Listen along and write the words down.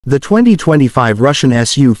The 2025 Russian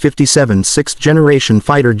Su-57 sixth-generation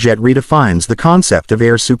fighter jet redefines the concept of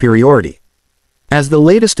air superiority. As the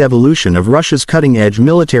latest evolution of Russia's cutting-edge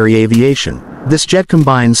military aviation, this jet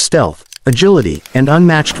combines stealth, agility, and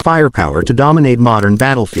unmatched firepower to dominate modern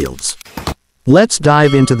battlefields. Let's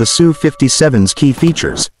dive into the Su-57's key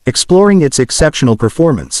features, exploring its exceptional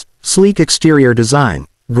performance, sleek exterior design,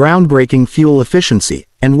 groundbreaking fuel efficiency,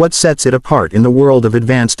 and what sets it apart in the world of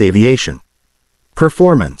advanced aviation.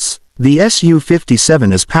 Performance. The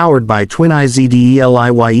Su-57 is powered by twin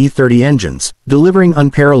IZDELIYE-30 engines, delivering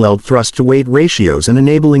unparalleled thrust-to-weight ratios and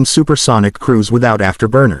enabling supersonic cruise without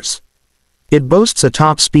afterburners. It boasts a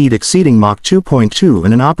top speed exceeding Mach 2.2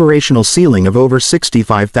 and an operational ceiling of over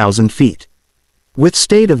 65,000 feet. With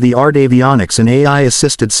state-of-the-art avionics and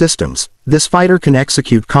AI-assisted systems, this fighter can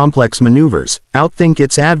execute complex maneuvers, outthink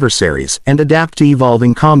its adversaries, and adapt to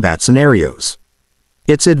evolving combat scenarios.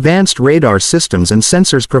 Its advanced radar systems and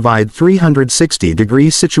sensors provide 360-degree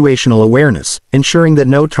situational awareness, ensuring that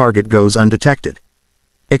no target goes undetected.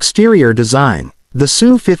 Exterior design. The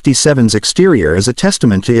Su-57's exterior is a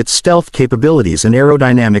testament to its stealth capabilities and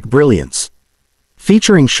aerodynamic brilliance.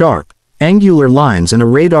 Featuring sharp, angular lines and a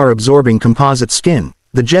radar-absorbing composite skin,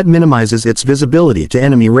 the jet minimizes its visibility to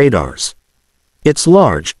enemy radars. Its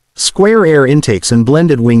large, square air intakes and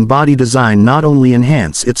blended wing body design not only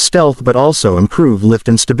enhance its stealth but also improve lift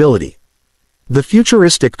and stability. The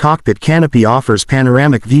futuristic cockpit canopy offers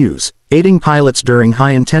panoramic views, aiding pilots during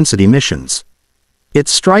high-intensity missions.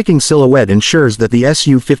 Its striking silhouette ensures that the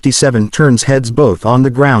Su-57 turns heads both on the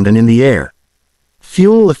ground and in the air.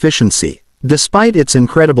 Fuel efficiency. Despite its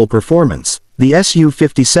incredible performance, the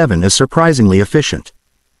Su-57 is surprisingly efficient.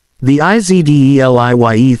 The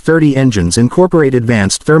IZDELIYE-30 engines incorporate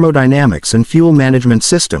advanced thermodynamics and fuel management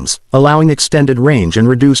systems, allowing extended range and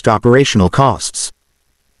reduced operational costs.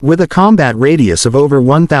 With a combat radius of over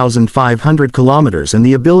 1,500 kilometers and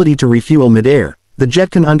the ability to refuel mid-air, the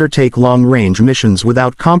jet can undertake long-range missions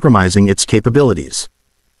without compromising its capabilities.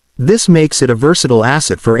 This makes it a versatile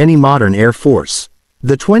asset for any modern air force.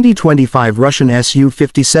 The 2025 Russian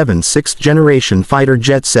Su-57 sixth-generation fighter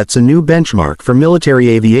jet sets a new benchmark for military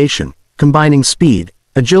aviation, combining speed,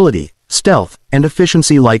 agility, stealth, and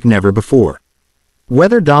efficiency like never before.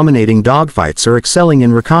 Whether dominating dogfights or excelling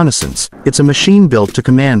in reconnaissance, it's a machine built to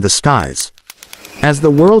command the skies. As the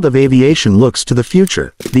world of aviation looks to the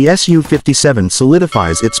future, the Su-57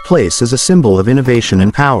 solidifies its place as a symbol of innovation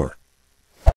and power.